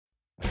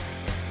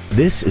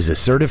This is a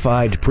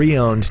certified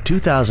pre-owned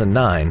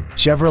 2009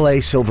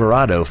 Chevrolet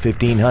Silverado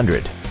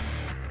 1500.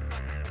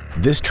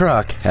 This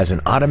truck has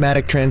an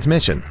automatic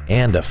transmission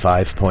and a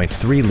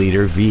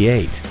 5.3-liter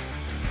V8.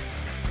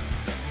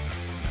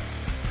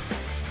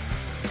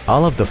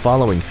 All of the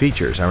following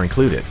features are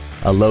included: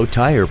 a low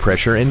tire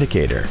pressure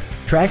indicator,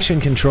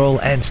 traction control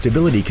and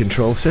stability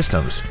control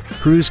systems,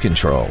 cruise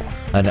control,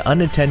 an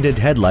unattended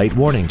headlight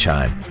warning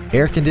chime,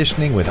 air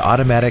conditioning with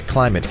automatic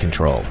climate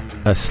control,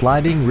 a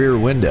sliding rear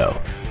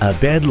window, a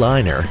bed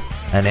liner,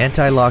 an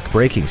anti-lock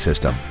braking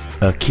system,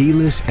 a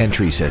keyless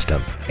entry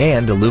system,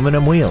 and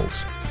aluminum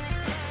wheels.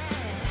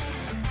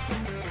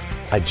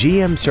 A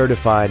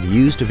GM-certified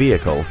used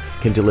vehicle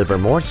can deliver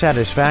more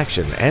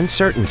satisfaction and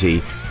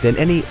certainty than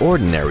any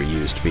ordinary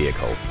used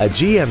vehicle. A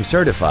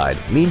GM-certified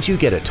means you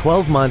get a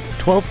 12-month,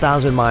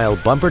 12,000-mile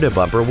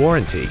bumper-to-bumper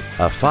warranty,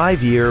 a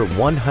 5-year,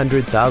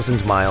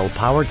 100,000-mile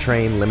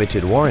powertrain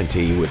limited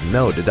warranty with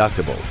no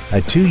deductible,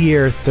 a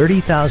 2-year,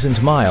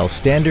 30,000-mile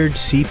standard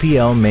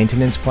CPO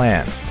maintenance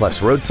plan,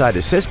 plus roadside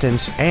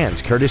assistance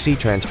and courtesy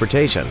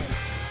transportation.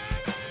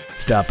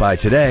 Stop by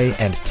today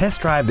and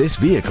test drive this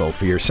vehicle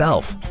for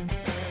yourself.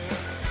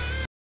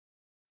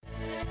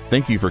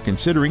 Thank you for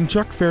considering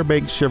Chuck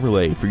Fairbanks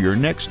Chevrolet for your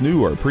next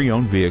new or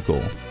pre-owned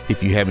vehicle.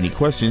 If you have any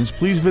questions,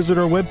 please visit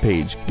our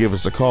webpage, give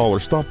us a call, or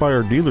stop by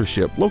our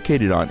dealership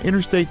located on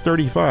Interstate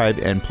 35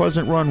 and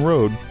Pleasant Run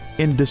Road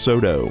in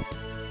DeSoto.